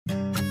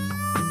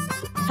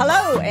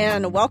Hello,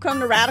 and welcome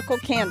to Radical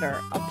Candor,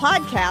 a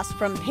podcast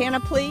from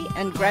Panoply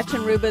and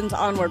Gretchen Rubin's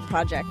Onward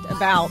Project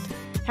about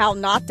how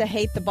not to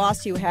hate the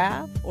boss you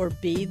have or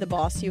be the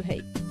boss you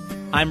hate.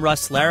 I'm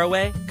Russ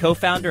Laraway,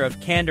 co-founder of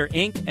Candor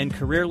Inc. and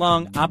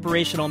career-long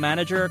operational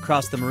manager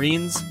across the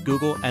Marines,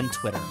 Google, and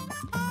Twitter.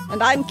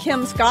 And I'm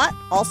Kim Scott,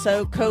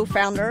 also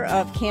co-founder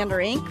of Candor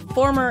Inc.,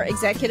 former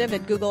executive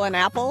at Google and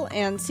Apple,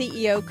 and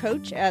CEO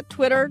coach at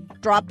Twitter,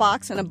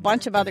 Dropbox, and a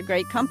bunch of other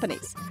great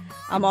companies.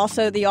 I'm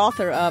also the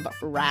author of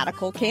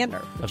Radical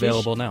Candor.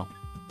 Available now.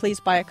 Please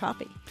buy a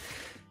copy.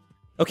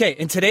 Okay,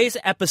 in today's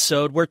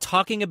episode, we're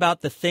talking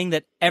about the thing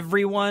that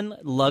everyone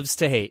loves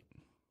to hate.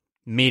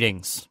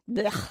 Meetings.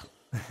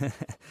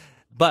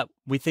 But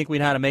we think we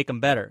know how to make them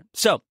better.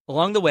 So,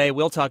 along the way,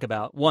 we'll talk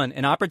about, 1,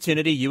 an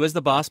opportunity you as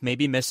the boss may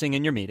be missing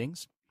in your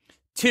meetings.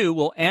 2,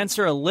 we'll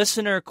answer a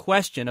listener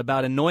question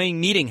about annoying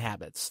meeting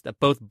habits that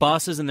both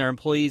bosses and their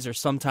employees are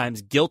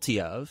sometimes guilty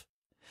of.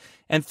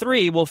 And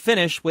 3, we'll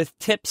finish with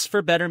tips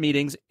for better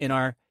meetings in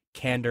our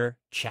Candor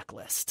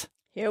checklist.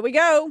 Here we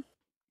go.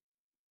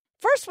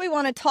 First, we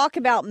want to talk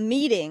about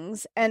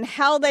meetings and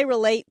how they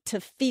relate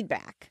to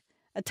feedback,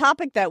 a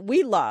topic that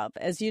we love,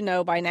 as you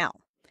know by now.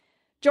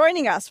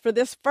 Joining us for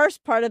this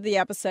first part of the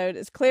episode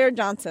is Claire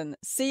Johnson,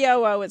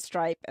 COO at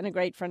Stripe and a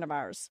great friend of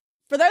ours.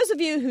 For those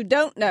of you who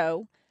don't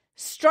know,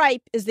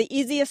 Stripe is the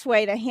easiest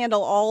way to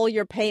handle all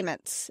your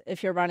payments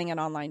if you're running an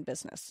online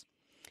business.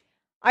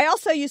 I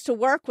also used to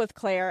work with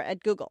Claire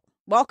at Google.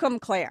 Welcome,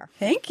 Claire.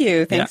 Thank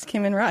you. Thanks,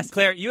 Kim and Russ.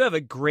 Claire, you have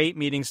a great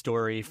meeting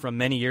story from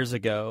many years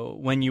ago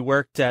when you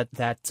worked at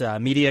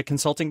that media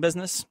consulting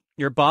business.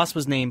 Your boss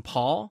was named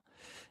Paul,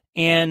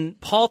 and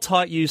Paul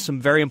taught you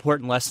some very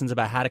important lessons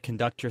about how to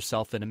conduct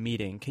yourself in a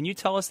meeting. Can you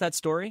tell us that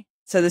story?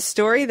 So the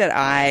story that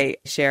I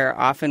share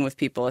often with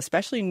people,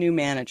 especially new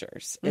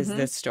managers, is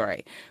this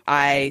story.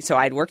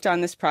 I'd worked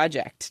on this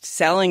project,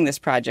 selling this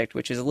project,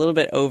 which is a little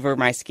bit over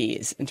my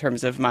skis in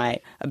terms of my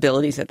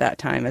abilities at that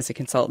time as a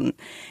consultant.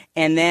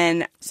 And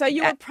then... So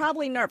you were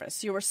probably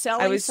nervous. You were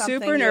selling something. I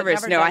was super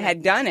nervous. No, I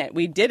had done it.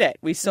 We did it.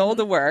 We sold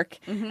the work,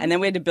 and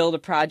then we had to build a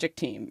project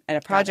team and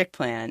a project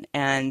plan.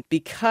 And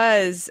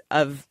because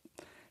of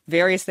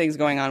various things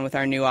going on with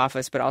our new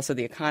office, but also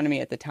the economy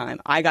at the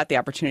time, I got the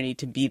opportunity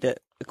to be the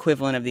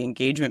equivalent of the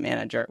engagement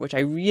manager, which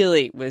I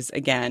really was,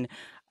 again,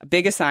 a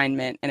big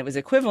assignment, and it was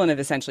equivalent of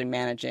essentially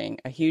managing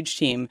a huge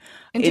team.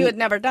 And you had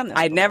never done this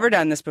I'd never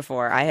done this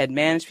before. I had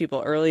managed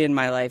people early in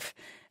my life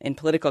in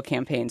political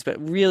campaigns,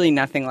 but really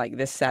nothing like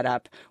this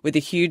setup with a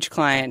huge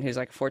client who's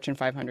like a Fortune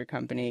 500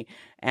 company,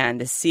 and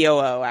the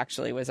COO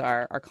actually was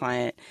our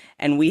client,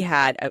 and we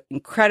had an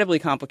incredibly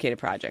complicated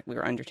project we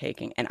were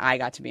undertaking, and I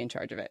got to be in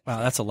charge of it. Wow,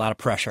 that's a lot of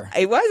pressure.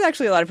 It was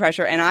actually a lot of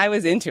pressure, and I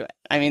was into it.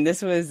 I mean,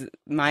 this was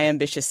my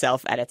ambitious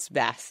self at its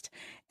best.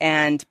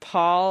 And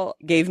Paul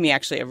gave me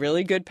actually a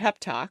really good pep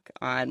talk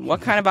on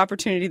what kind of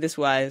opportunity this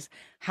was,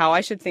 how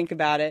I should think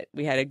about it.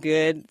 We had a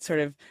good sort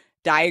of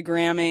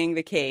diagramming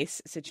the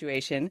case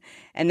situation.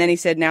 And then he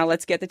said, now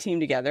let's get the team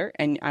together,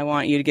 and I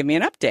want you to give me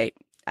an update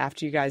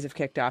after you guys have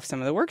kicked off some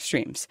of the work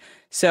streams.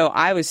 So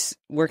I was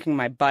working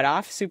my butt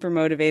off, super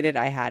motivated.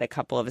 I had a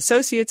couple of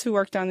associates who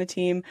worked on the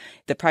team.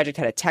 The project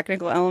had a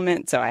technical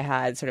element, so I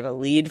had sort of a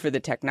lead for the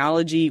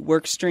technology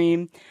work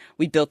stream.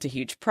 We built a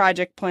huge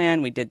project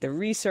plan. We did the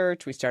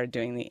research. We started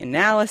doing the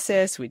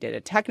analysis. We did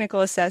a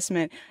technical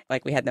assessment.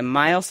 Like, we had the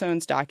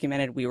milestones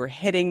documented. We were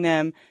hitting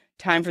them.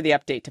 Time for the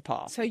update to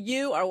Paul. So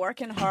you are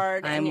working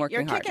hard. I'm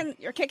working hard.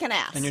 You're kicking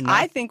ass. And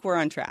I think we're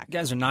on track. You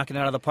guys are knocking it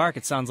out of the park,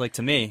 it sounds like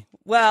to me.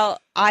 Well,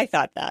 I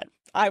thought that.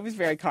 I was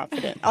very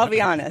confident, I'll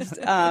be honest.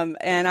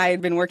 And I had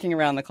been working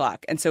around the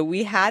clock. And so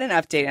we had an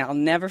update, and I'll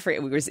never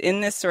forget. We was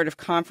in this sort of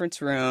conference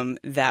room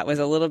that was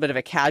a little bit of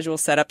a casual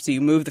setup. So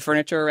you move the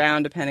furniture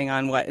around depending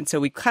on what. And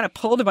so we kind of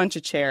pulled a bunch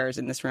of chairs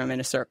in this room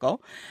in a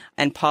circle.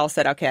 And Paul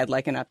said, okay, I'd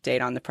like an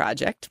update on the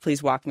project.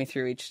 Please walk me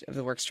through each of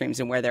the work streams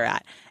and where they're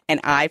at.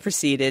 And I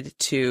proceeded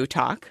to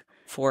talk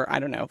for,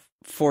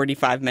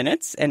 45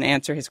 minutes and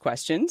answer his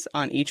questions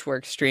on each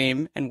work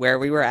stream and where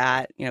we were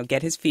at,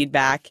 get his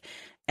feedback.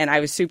 And I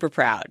was super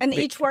proud. And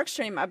each work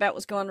stream, I bet,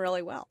 was going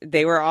really well.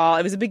 They were all,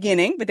 it was a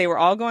beginning, but they were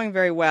all going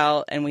very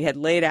well. And we had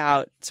laid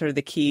out sort of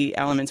the key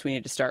elements we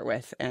needed to start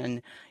with.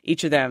 And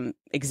each of them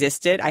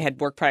existed. I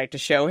had work product to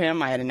show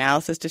him. I had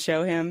analysis to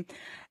show him.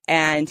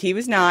 And he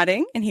was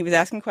nodding and he was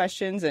asking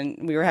questions.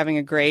 And we were having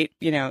a great,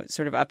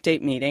 sort of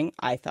update meeting,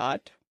 I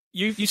thought.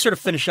 You sort of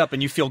finish up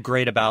and you feel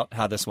great about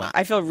how this went.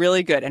 I feel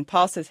really good. And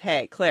Paul says,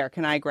 hey, Claire,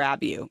 can I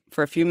grab you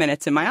for a few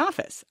minutes in my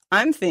office?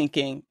 I'm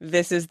thinking,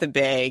 this is the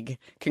big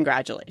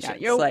congratulations.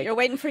 Yeah, you're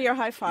waiting for your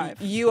high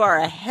five. You are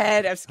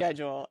ahead of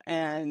schedule,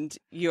 and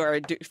you are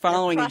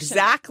following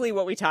exactly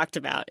what we talked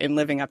about in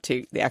living up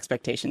to the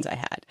expectations I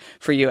had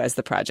for you as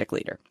the project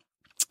leader.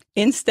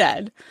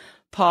 Instead,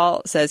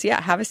 Paul says,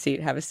 yeah, have a seat.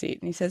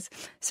 And he says,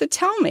 so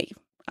tell me,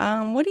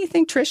 what do you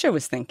think Tricia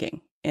was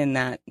thinking in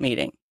that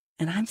meeting?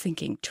 And I'm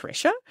thinking,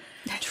 Tricia?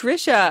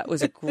 Tricia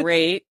was a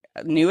great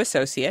new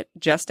associate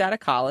just out of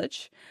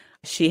college.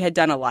 She had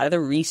done a lot of the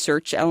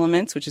research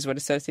elements, which is what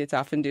associates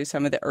often do,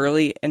 some of the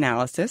early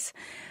analysis.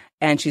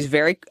 And she's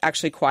very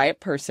actually quiet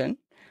person.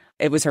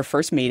 It was her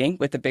first meeting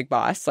with the big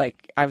boss.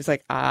 Like, I was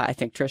like, I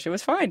think Tricia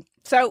was fine.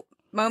 So,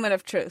 moment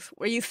of truth.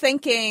 Were you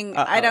thinking,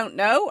 I don't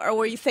know? Or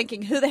were you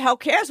thinking, who the hell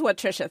cares what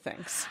Tricia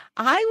thinks?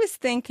 I was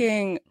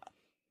thinking,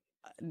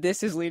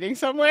 this is leading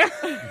somewhere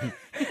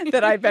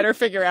that I better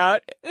figure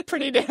out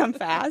pretty damn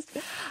fast.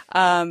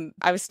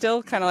 I was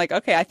still kind of like,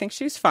 okay, I think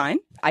she's fine.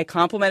 I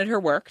complimented her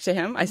work to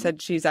him. I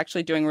said, she's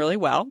actually doing really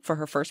well for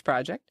her first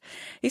project.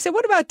 He said,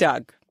 what about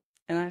Doug?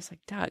 And I was like,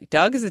 Doug?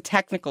 Doug is a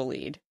technical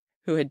lead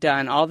who had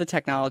done all the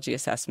technology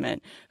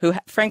assessment, who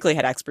frankly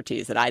had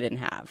expertise that I didn't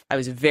have. I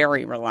was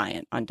very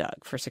reliant on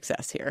Doug for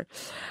success here.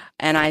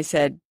 And I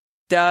said,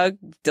 Doug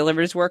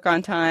delivered his work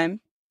on time,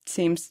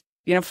 seems,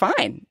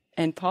 fine.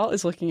 And Paul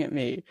is looking at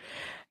me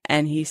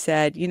and he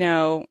said,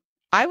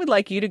 I would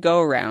like you to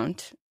go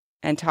around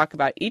and talk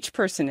about each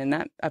person in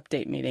that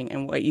update meeting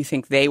and what you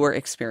think they were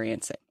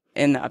experiencing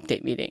in the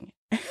update meeting.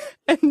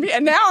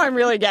 And now I'm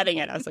really getting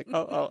it. I was like,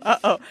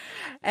 oh.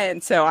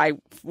 And so I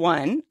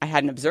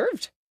hadn't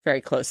observed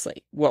very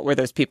closely what were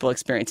those people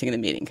experiencing in the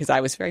meeting because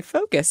I was very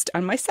focused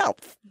on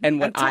myself and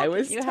what I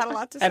was. You had a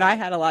lot to say. And I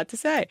had a lot to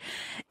say.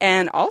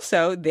 And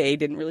also, they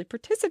didn't really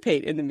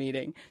participate in the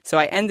meeting. So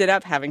I ended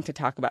up having to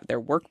talk about their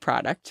work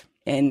product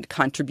and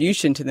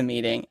contribution to the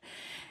meeting.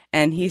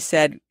 And he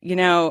said,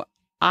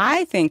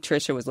 I think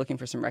Tricia was looking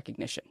for some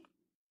recognition.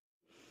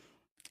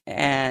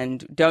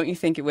 And don't you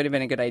think it would have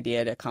been a good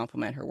idea to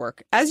compliment her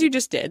work, as you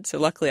just did? So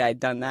luckily I'd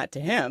done that to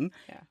him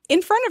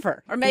in front of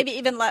her. Or maybe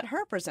even let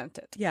her present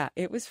it. Yeah,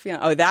 it was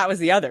feeling. Oh, that was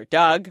the other.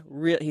 Doug,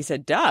 he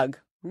said, Doug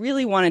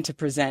really wanted to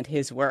present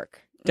his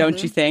work.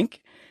 Don't you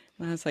think?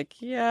 And I was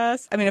like,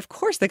 yes. I mean, of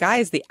course, the guy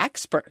is the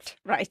expert.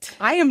 Right.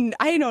 I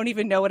don't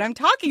even know what I'm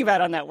talking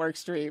about on that work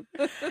stream.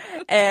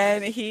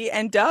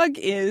 and Doug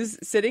is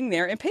sitting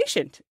there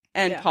impatient.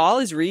 And Paul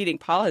is reading.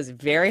 Paul has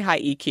very high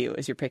EQ,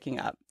 as you're picking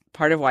up.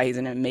 Part of why he's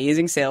an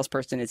amazing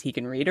salesperson is he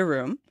can read a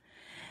room.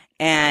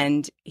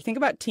 And you think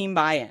about team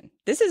buy-in.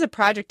 This is a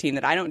project team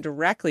that I don't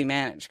directly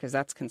manage because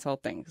that's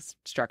consulting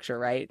structure,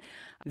 right?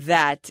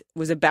 That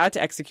was about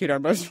to execute our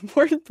most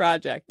important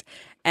project.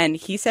 And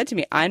he said to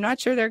me, I'm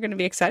not sure they're going to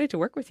be excited to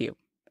work with you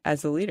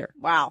as the leader.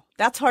 Wow.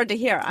 That's hard to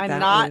hear. I'm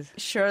not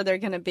sure they're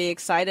going to be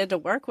excited to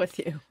work with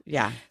you.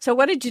 Yeah. So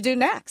what did you do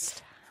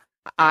next?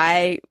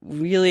 I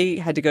really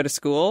had to go to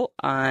school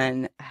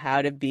on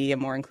how to be a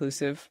more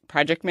inclusive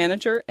project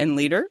manager and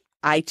leader.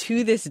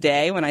 To this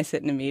day, when I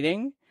sit in a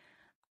meeting,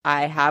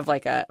 I have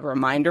like a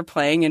reminder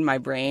playing in my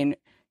brain,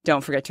 don't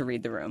forget to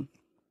read the room.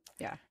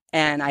 Yeah.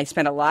 And I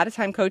spend a lot of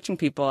time coaching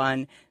people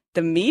on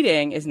the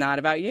meeting is not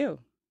about you.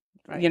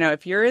 Right.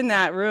 If you're in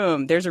that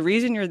room, there's a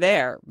reason you're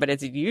there, but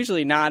it's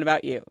usually not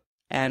about you.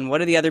 And what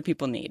do the other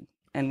people need?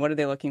 And what are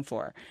they looking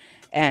for?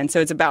 And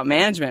so it's about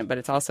management, but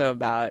it's also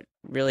about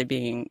really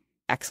being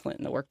excellent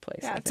in the workplace.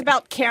 Yeah, it's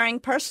about caring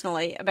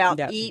personally about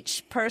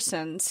each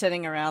person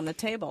sitting around the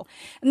table.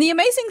 And the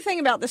amazing thing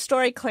about the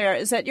story, Claire,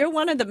 is that you're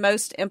one of the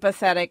most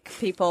empathetic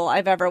people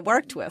I've ever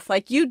worked with.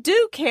 Like, you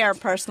do care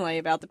personally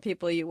about the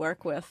people you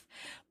work with,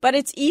 but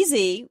it's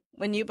easy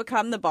when you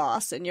become the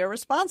boss and you're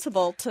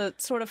responsible to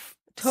sort of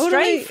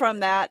stray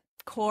from that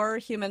core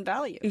human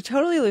value. You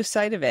totally lose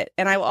sight of it.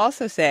 And I will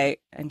also say,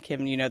 and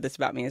Kim, you know this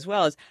about me as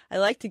well, is I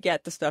like to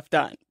get the stuff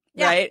done.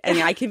 Yeah. Right. And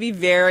I can be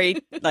very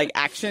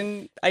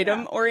action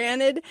item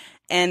oriented,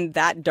 and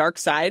that dark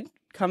side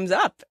comes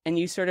up, and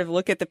you sort of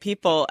look at the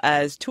people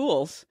as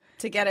tools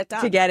to get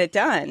it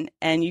done.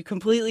 And you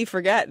completely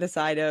forget the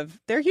side of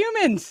they're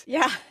humans.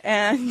 Yeah.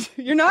 And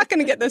you're not going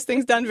to get those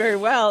things done very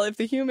well if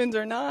the humans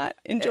are not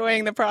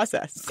enjoying the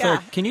process.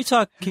 Claire, can you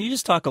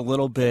just talk a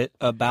little bit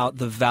about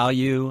the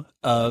value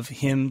of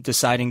him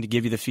deciding to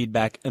give you the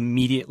feedback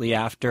immediately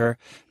after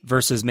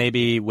versus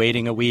maybe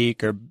waiting a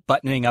week or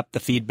buttoning up the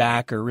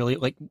feedback, or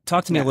really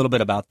talk to me a little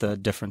bit about the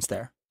difference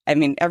there. I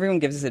mean, everyone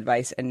gives us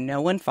advice and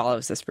no one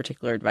follows this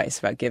particular advice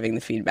about giving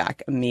the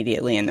feedback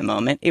immediately in the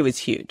moment. It was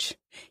huge.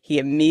 He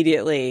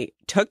immediately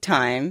took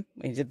time.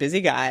 He's a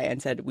busy guy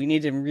and said, we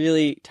need to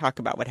really talk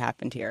about what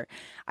happened here.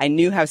 I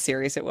knew how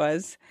serious it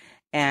was.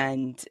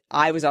 And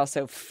I was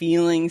also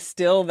feeling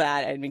still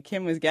that, I mean,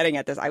 Kim was getting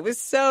at this. I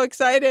was so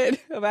excited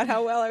about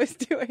how well I was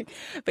doing.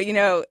 But,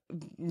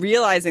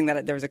 realizing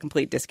that there was a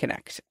complete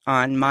disconnect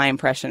on my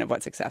impression of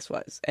what success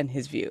was and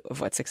his view of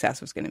what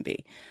success was going to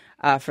be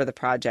for the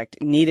project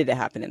needed to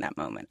happen in that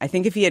moment. I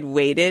think if he had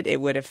waited,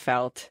 it would have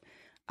felt,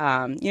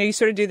 you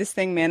sort of do this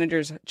thing,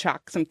 managers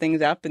chalk some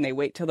things up and they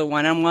wait till the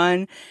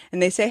one-on-one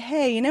and they say,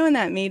 hey, in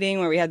that meeting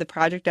where we had the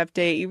project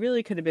update, you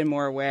really could have been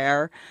more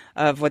aware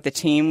of what the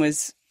team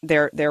was,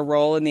 their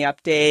role in the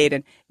update,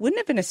 and it wouldn't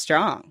have been as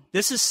strong.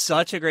 This is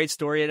such a great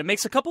story, and it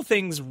makes a couple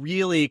things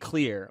really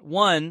clear.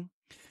 One,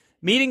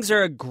 meetings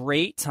are a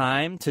great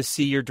time to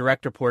see your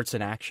direct reports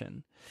in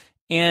action.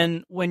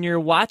 And when you're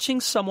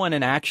watching someone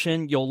in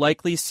action, you'll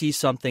likely see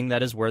something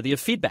that is worthy of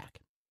feedback,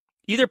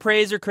 either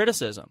praise or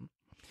criticism.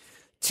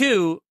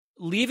 Two,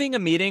 leaving a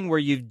meeting where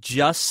you've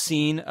just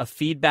seen a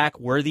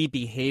feedback-worthy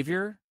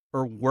behavior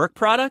or work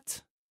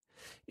product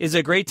is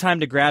a great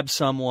time to grab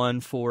someone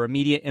for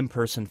immediate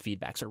in-person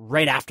feedback, so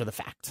right after the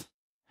fact.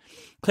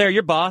 Claire,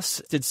 your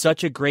boss did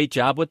such a great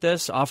job with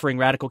this, offering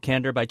radical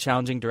candor by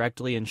challenging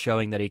directly and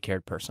showing that he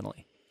cared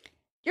personally.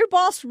 Your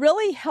boss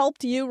really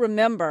helped you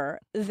remember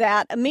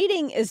that a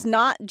meeting is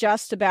not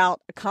just about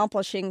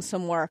accomplishing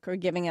some work or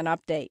giving an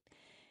update.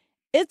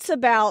 It's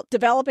about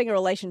developing a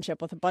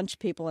relationship with a bunch of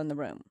people in the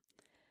room.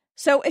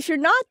 So if you're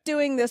not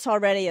doing this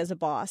already as a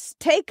boss,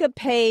 take a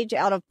page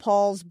out of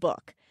Paul's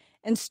book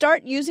and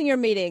start using your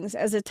meetings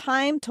as a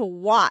time to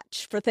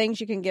watch for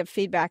things you can give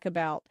feedback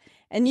about,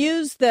 and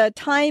use the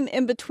time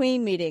in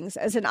between meetings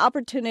as an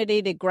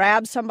opportunity to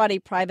grab somebody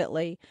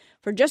privately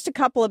for just a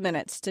couple of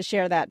minutes to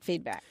share that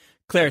feedback.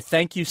 Claire,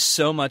 thank you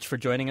so much for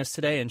joining us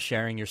today and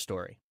sharing your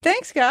story.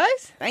 Thanks,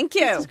 guys. Thank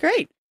you. This is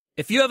great.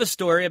 If you have a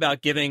story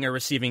about giving or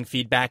receiving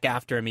feedback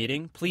after a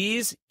meeting,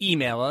 please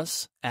email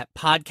us at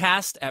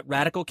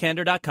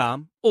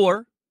podcast@radicalcandor.com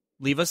or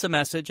leave us a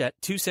message at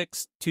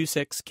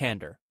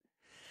 2626-CANDOR.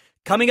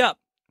 Coming up,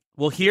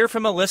 we'll hear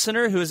from a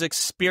listener who is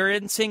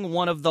experiencing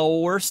one of the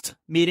worst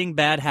meeting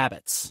bad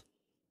habits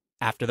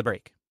after the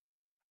break.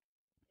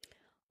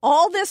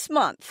 All this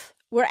month,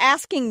 we're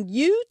asking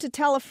you to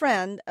tell a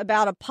friend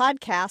about a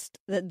podcast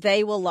that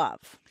they will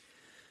love.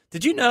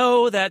 Did you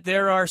know that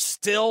there are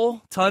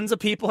still tons of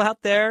people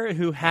out there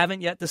who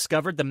haven't yet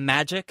discovered the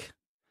magic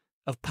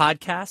of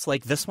podcasts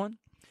like this one?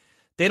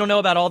 They don't know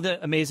about all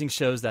the amazing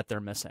shows that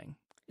they're missing.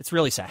 It's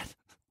really sad.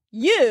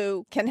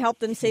 You can help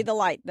them see the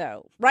light,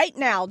 though. Right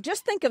now,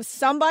 just think of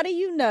somebody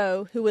you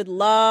know who would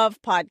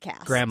love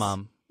podcasts.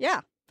 Grandmom.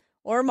 Yeah,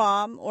 or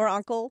mom or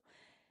uncle.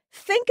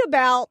 Think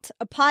about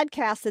a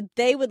podcast that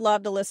they would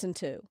love to listen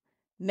to.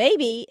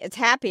 Maybe it's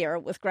Happier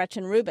with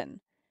Gretchen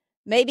Rubin.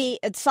 Maybe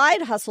it's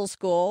Side Hustle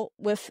School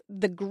with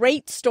the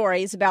great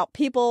stories about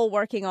people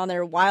working on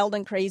their wild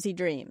and crazy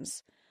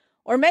dreams.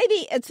 Or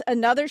maybe it's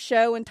another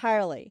show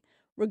entirely.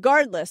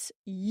 Regardless,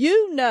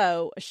 you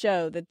know a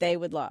show that they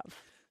would love.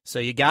 So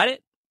you got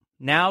it?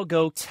 Now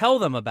go tell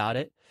them about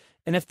it.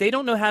 And if they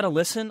don't know how to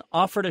listen,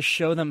 offer to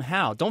show them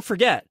how. Don't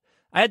forget,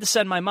 I had to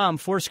send my mom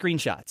 4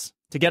 screenshots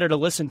to get her to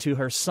listen to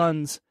her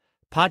son's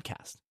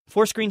podcast.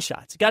 4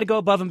 screenshots. You got to go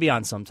above and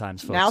beyond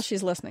sometimes, folks. Now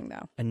she's listening,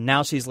 though. And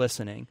now she's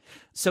listening.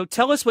 So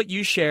tell us what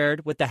you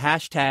shared with the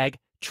hashtag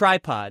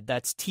tripod.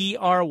 That's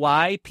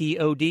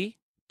TRYPOD.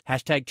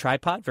 Hashtag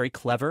tripod. Very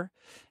clever.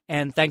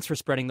 And thanks for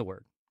spreading the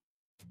word.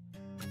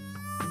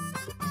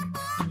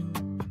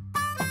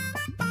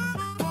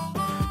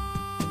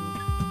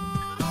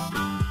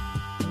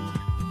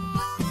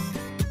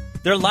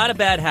 There are a lot of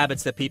bad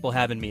habits that people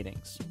have in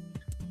meetings.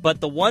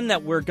 But the one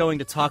that we're going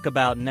to talk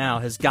about now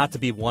has got to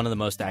be one of the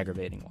most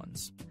aggravating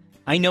ones.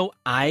 I know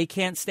I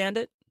can't stand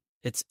it.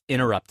 It's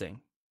interrupting.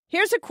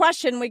 Here's a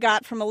question we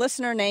got from a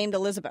listener named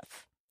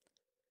Elizabeth.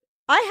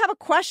 I have a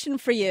question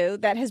for you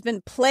that has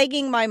been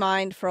plaguing my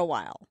mind for a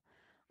while.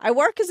 I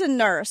work as a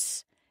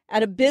nurse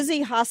at a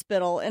busy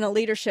hospital in a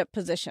leadership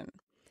position.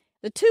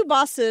 The 2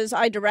 bosses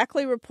I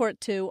directly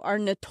report to are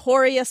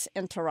notorious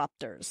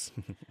interrupters.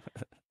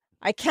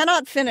 I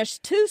cannot finish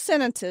 2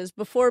 sentences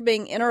before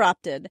being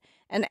interrupted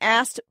and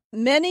asked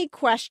many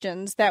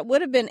questions that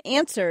would have been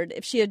answered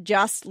if she had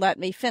just let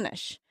me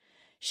finish.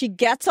 She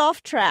gets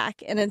off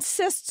track and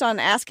insists on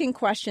asking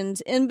questions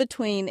in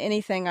between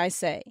anything I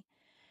say.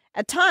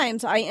 At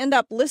times, I end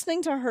up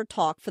listening to her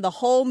talk for the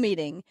whole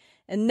meeting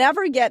and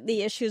never get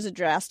the issues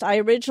addressed I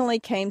originally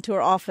came to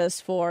her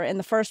office for in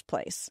the first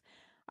place.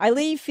 I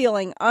leave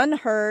feeling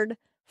unheard,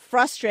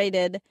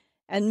 frustrated,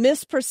 and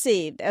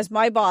misperceived as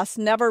my boss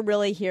never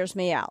really hears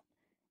me out.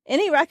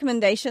 Any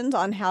recommendations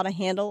on how to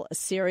handle a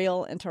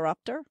serial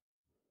interrupter?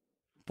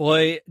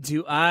 Boy,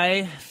 do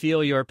I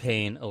feel your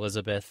pain,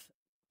 Elizabeth.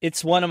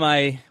 It's one of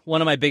my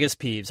biggest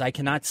peeves. I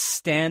cannot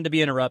stand to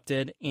be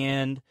interrupted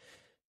and,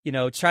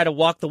 try to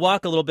walk the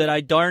walk a little bit.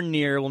 I darn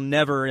near will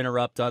never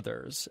interrupt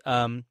others.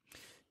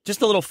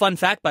 Just a little fun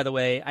fact, by the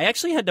way, I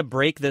actually had to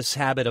break this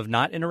habit of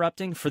not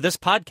interrupting for this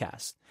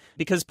podcast.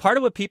 Because part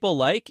of what people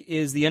like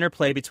is the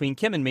interplay between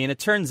Kim and me. And it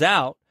turns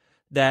out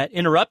that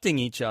interrupting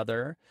each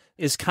other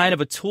is kind of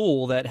a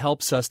tool that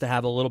helps us to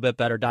have a little bit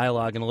better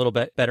dialogue and a little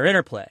bit better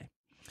interplay.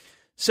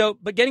 So,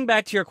 but getting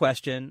back to your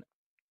question,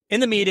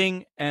 in the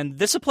meeting, and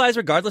this applies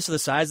regardless of the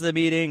size of the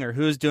meeting or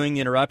who's doing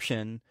the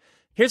interruption,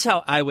 here's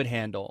how I would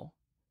handle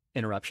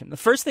interruption. The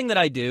first thing that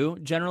I do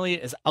generally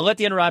is I'll let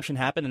the interruption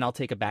happen and I'll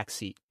take a back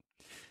seat.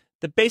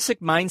 The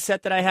basic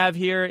mindset that I have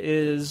here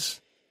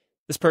is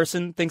this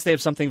person thinks they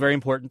have something very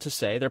important to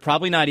say. They're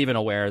probably not even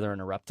aware they're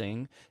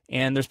interrupting,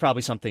 and there's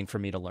probably something for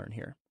me to learn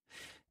here.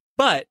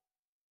 But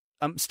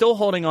I'm still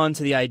holding on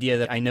to the idea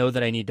that I know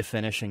that I need to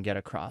finish and get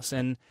across.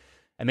 And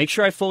I make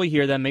sure I fully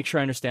hear them, make sure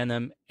I understand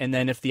them. And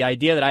then if the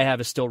idea that I have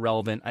is still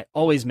relevant, I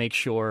always make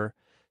sure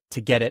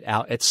to get it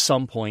out at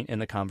some point in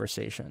the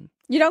conversation.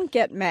 You don't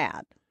get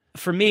mad.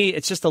 For me,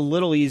 it's just a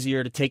little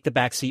easier to take the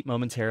back seat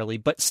momentarily,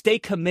 but stay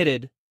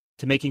committed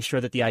to making sure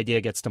that the idea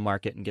gets to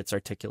market and gets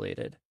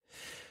articulated.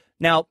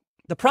 Now,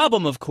 the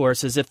problem, of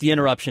course, is if the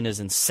interruption is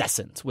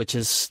incessant, which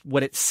is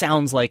what it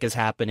sounds like is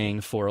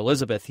happening for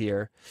Elizabeth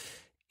here.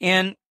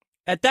 And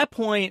at that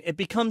point, it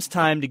becomes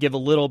time to give a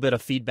little bit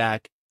of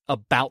feedback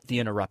about the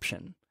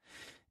interruption.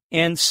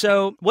 And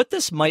so what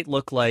this might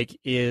look like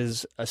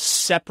is a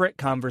separate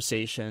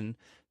conversation,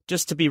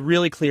 just to be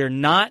really clear,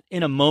 not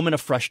in a moment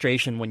of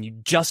frustration when you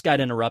just got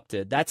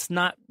interrupted. That's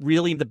not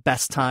really the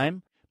best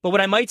time. But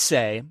what I might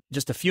say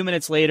just a few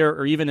minutes later,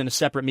 or even in a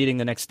separate meeting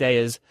the next day,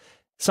 is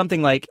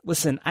something like,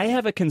 listen, I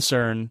have a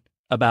concern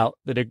about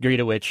the degree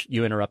to which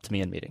you interrupt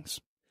me in meetings.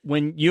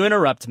 When you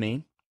interrupt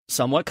me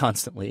somewhat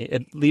constantly,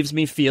 it leaves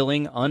me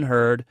feeling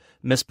unheard,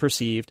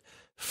 misperceived,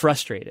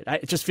 frustrated.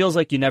 It just feels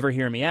like you never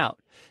hear me out.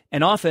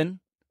 And often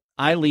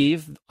I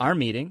leave our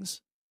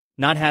meetings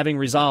not having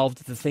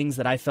resolved the things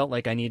that I felt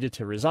like I needed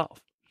to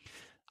resolve.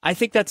 I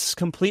think that's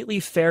completely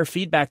fair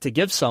feedback to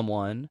give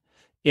someone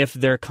if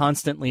they're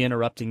constantly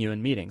interrupting you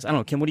in meetings. I don't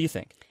know, Kim, what do you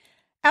think?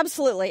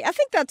 Absolutely. I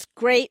think that's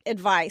great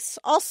advice.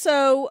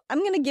 Also, I'm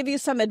going to give you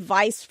some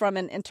advice from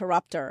an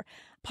interrupter.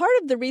 Part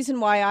of the reason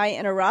why I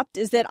interrupt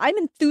is that I'm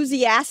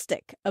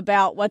enthusiastic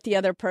about what the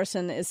other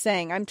person is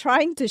saying. I'm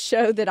trying to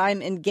show that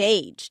I'm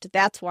engaged.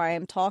 That's why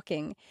I'm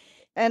talking.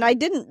 And I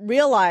didn't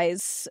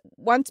realize,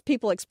 once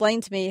people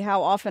explained to me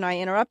how often I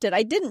interrupted,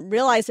 I didn't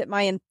realize that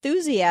my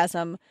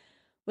enthusiasm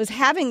was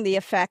having the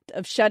effect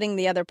of shutting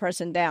the other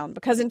person down.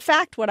 Because in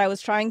fact, what I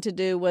was trying to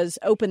do was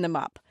open them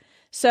up.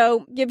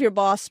 So give your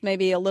boss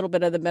maybe a little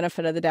bit of the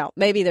benefit of the doubt.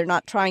 Maybe they're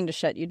not trying to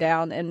shut you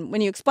down. And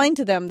when you explain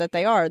to them that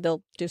they are,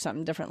 they'll do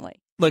something differently.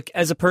 Look,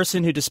 as a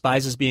person who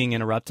despises being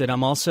interrupted,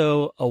 I'm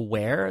also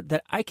aware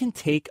that I can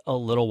take a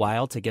little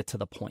while to get to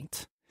the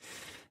point.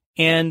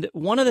 And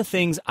one of the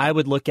things I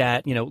would look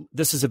at,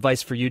 this is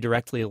advice for you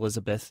directly,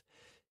 Elizabeth,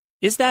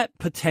 is that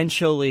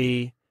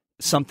potentially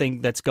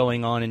something that's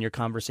going on in your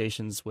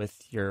conversations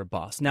with your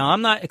boss. Now,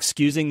 I'm not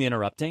excusing the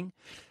interrupting,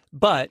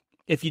 but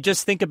if you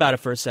just think about it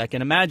for a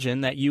second,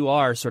 imagine that you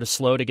are sort of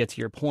slow to get to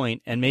your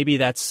point, and maybe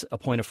that's a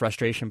point of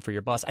frustration for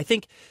your boss. I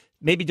think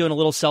maybe doing a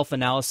little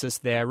self-analysis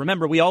there.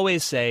 Remember, we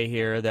always say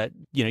here that,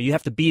 you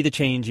have to be the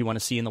change you want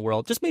to see in the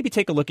world. Just maybe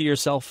take a look at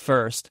yourself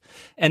first,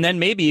 and then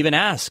maybe even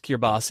ask your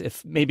boss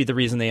if maybe the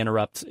reason they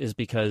interrupt is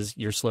because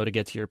you're slow to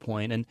get to your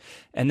point.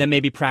 And then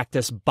maybe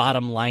practice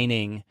bottom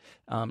lining,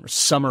 or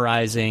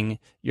summarizing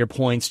your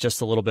points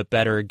just a little bit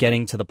better,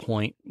 getting to the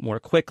point more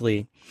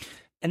quickly.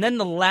 And then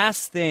the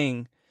last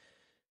thing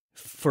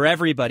for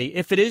everybody,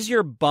 if it is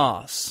your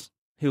boss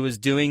who is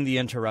doing the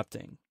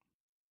interrupting,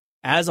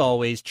 as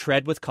always,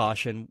 tread with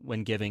caution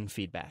when giving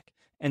feedback.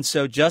 And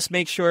so just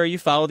make sure you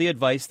follow the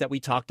advice that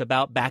we talked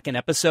about back in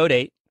episode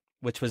 8,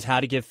 which was how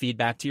to give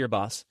feedback to your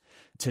boss,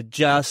 to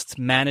just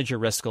manage your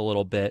risk a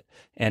little bit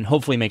and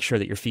hopefully make sure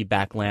that your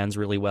feedback lands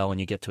really well and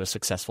you get to a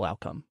successful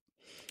outcome.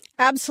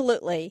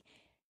 Absolutely.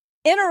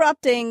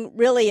 Interrupting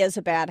really is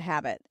a bad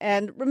habit.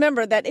 And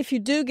remember that if you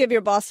do give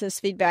your boss this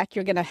feedback,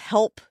 you're going to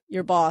help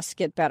your boss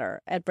get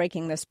better at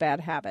breaking this bad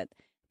habit.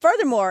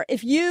 Furthermore,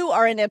 if you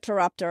are an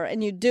interrupter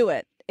and you do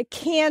it, it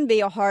can be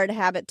a hard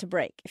habit to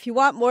break. If you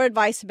want more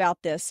advice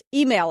about this,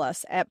 email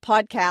us at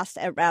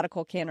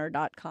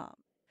podcast@radicalcandor.com.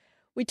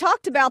 We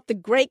talked about the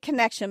great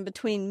connection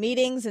between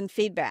meetings and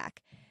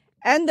feedback,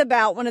 and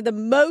about one of the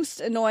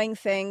most annoying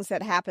things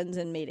that happens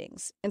in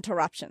meetings,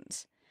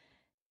 interruptions.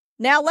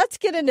 Now let's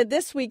get into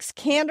this week's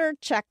Candor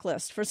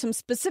checklist for some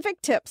specific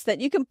tips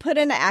that you can put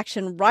into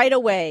action right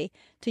away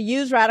to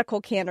use Radical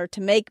Candor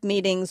to make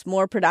meetings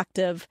more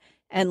productive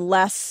and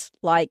less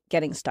like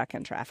getting stuck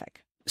in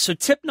traffic. So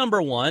tip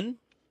number 1,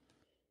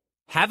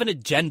 have an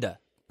agenda.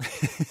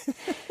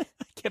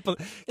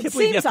 It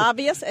seems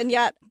obvious, and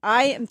yet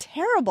I am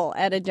terrible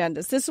at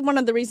agendas. This is one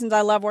of the reasons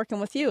I love working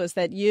with you, is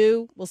that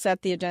you will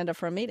set the agenda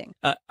for a meeting.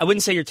 I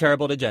wouldn't say you're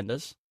terrible at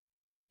agendas.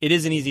 It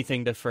is an easy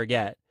thing to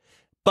forget.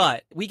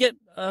 But we get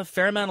a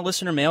fair amount of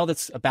listener mail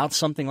that's about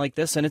something like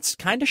this, and it's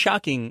kind of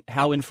shocking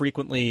how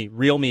infrequently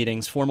real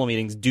meetings, formal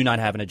meetings, do not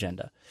have an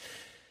agenda.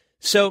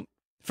 So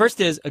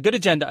first is, a good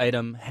agenda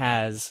item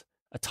has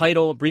a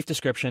title, a brief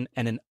description,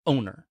 and an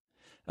owner,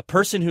 a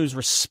person who's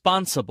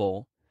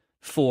responsible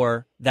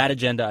for that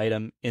agenda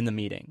item in the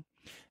meeting.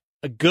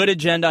 A good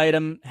agenda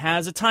item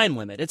has a time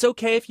limit. It's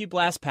okay if you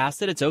blast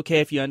past it. It's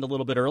okay if you end a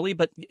little bit early,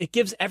 but it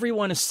gives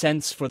everyone a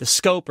sense for the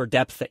scope or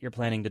depth that you're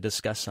planning to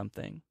discuss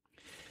something.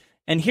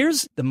 And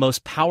here's the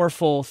most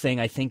powerful thing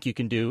I think you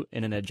can do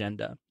in an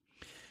agenda.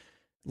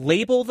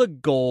 Label the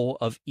goal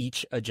of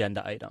each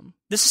agenda item.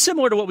 This is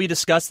similar to what we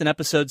discussed in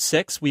episode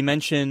 6. We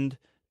mentioned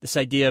this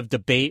idea of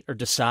debate or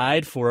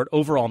decide for an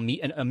overall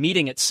a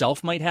meeting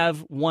itself might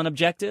have one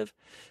objective,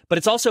 but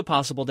it's also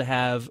possible to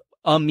have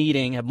a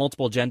meeting have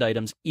multiple agenda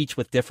items, each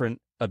with different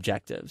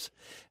objectives.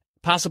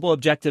 Possible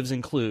objectives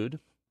include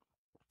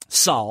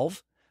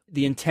solve.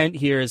 The intent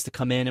here is to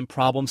come in and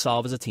problem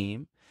solve as a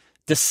team.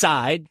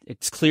 Decide.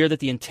 It's clear that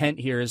the intent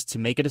here is to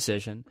make a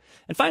decision.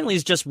 And finally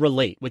is just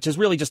relate, which is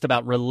really just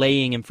about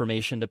relaying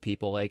information to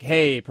people like,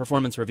 hey,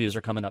 performance reviews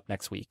are coming up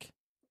next week.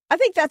 I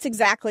think that's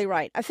exactly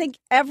right. I think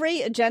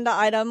every agenda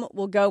item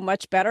will go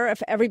much better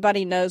if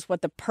everybody knows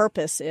what the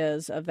purpose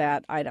is of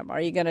that item.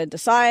 Are you going to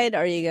decide?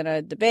 Are you going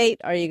to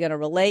debate? Are you going to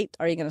relate?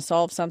 Are you going to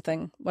solve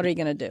something? What are you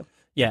going to do?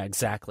 Yeah,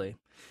 exactly.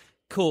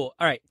 Cool.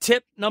 All right.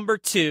 Tip number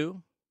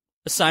 2,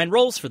 assign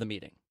roles for the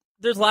meeting.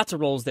 There's lots of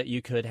roles that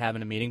you could have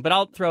in a meeting, but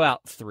I'll throw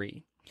out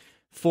 3.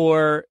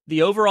 For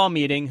the overall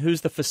meeting,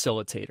 who's the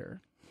facilitator,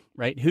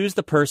 right? Who's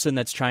the person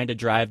that's trying to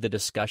drive the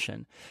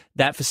discussion?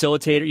 That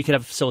facilitator, you could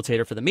have a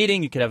facilitator for the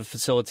meeting. You could have a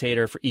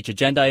facilitator for each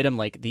agenda item,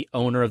 like the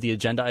owner of the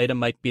agenda item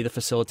might be the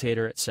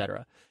facilitator,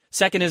 etc.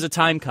 Second is a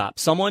time cop,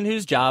 someone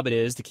whose job it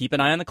is to keep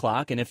an eye on the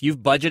clock. And if you've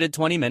budgeted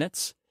 20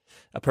 minutes,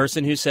 a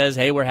person who says,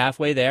 hey, we're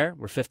halfway there,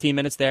 we're 15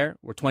 minutes there,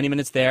 we're 20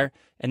 minutes there,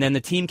 and then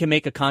the team can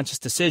make a conscious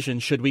decision.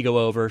 Should we go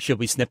over? Should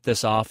we snip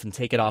this off and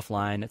take it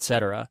offline,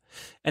 etc.?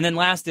 And then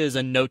last is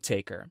a note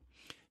taker.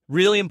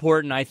 Really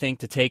important, I think,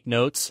 to take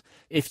notes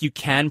if you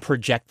can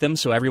project them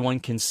so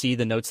everyone can see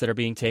the notes that are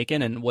being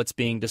taken and what's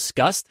being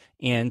discussed,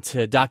 and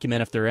to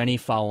document if there are any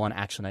follow-on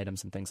action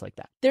items and things like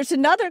that. There's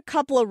another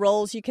couple of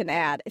roles you can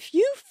add. If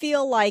you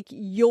feel like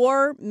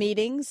your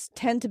meetings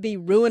tend to be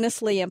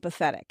ruinously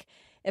empathetic,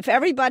 if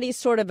everybody's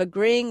sort of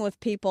agreeing with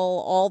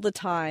people all the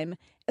time,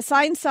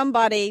 assign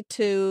somebody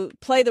to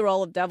play the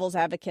role of devil's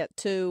advocate,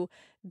 to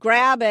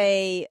grab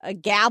a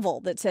gavel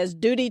that says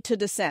duty to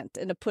dissent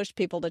and to push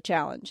people to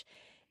challenge.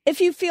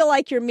 If you feel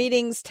like your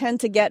meetings tend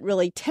to get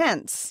really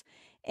tense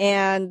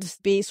and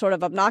be sort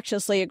of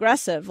obnoxiously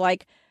aggressive,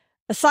 like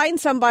assign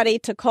somebody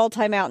to call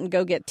timeout and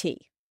go get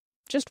tea.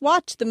 Just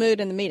watch the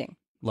mood in the meeting.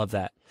 Love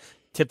that.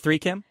 Tip 3,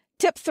 Kim?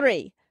 Tip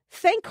 3.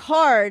 Think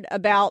hard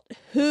about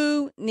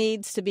who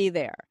needs to be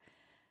there.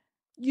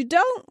 You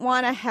don't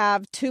want to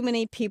have too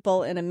many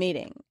people in a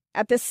meeting.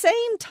 At the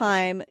same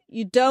time,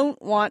 you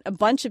don't want a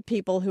bunch of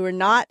people who are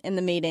not in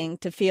the meeting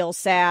to feel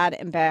sad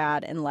and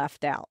bad and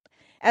left out.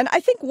 And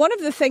I think one of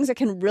the things that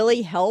can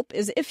really help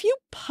is if you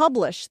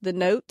publish the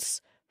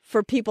notes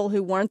for people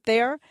who weren't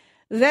there,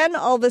 then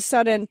all of a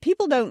sudden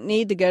people don't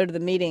need to go to the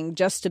meeting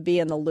just to be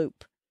in the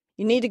loop.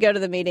 You need to go to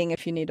the meeting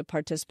if you need to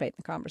participate in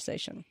the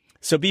conversation.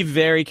 So be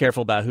very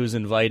careful about who's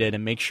invited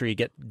and make sure you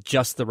get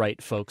just the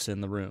right folks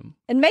in the room.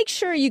 And make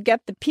sure you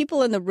get the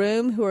people in the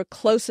room who are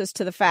closest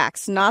to the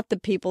facts, not the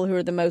people who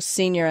are the most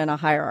senior in a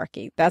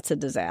hierarchy. That's a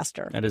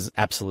disaster. That is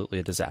absolutely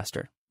a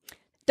disaster.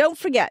 Don't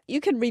forget,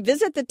 you can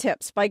revisit the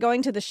tips by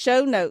going to the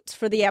show notes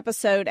for the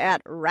episode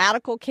at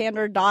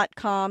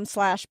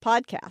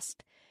radicalcandor.com/podcast.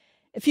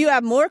 If you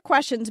have more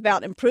questions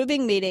about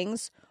improving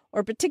meetings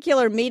or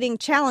particular meeting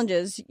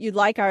challenges you'd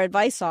like our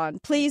advice on,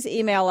 please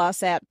email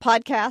us at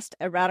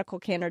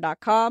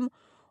podcast@radicalcandor.com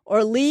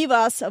or leave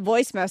us a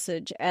voice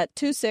message at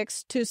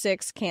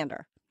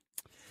 2626-CANDOR.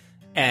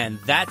 And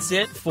that's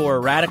it for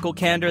Radical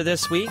Candor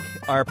this week.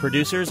 Our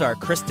producers are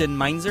Kristen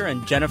Meinzer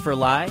and Jennifer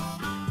Lai.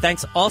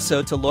 Thanks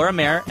also to Laura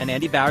Mayer and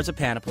Andy Bowers of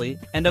Panoply,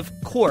 and of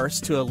course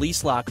to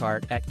Elise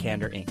Lockhart at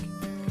Candor Inc.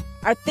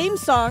 Our theme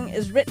song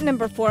is written and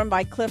performed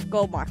by Cliff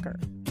Goldmacher.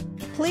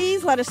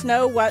 Please let us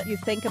know what you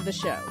think of the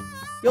show.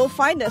 You'll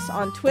find us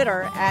on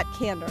Twitter at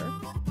Candor.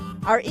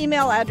 Our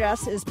email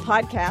address is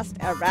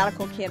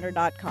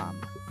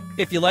podcast@radicalcandor.com.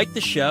 If you like the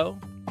show,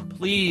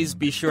 please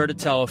be sure to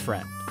tell a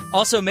friend.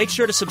 Also, make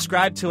sure to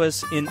subscribe to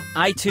us in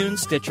iTunes,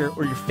 Stitcher,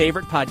 or your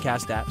favorite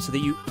podcast app so that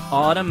you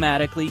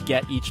automatically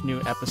get each new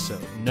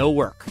episode. No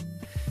work.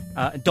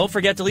 Don't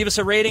forget to leave us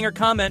a rating or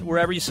comment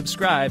wherever you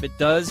subscribe. It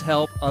does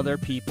help other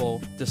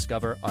people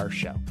discover our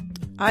show.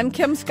 I'm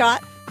Kim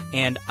Scott.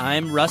 And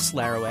I'm Russ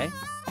Laraway.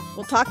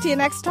 We'll talk to you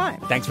next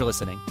time. Thanks for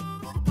listening.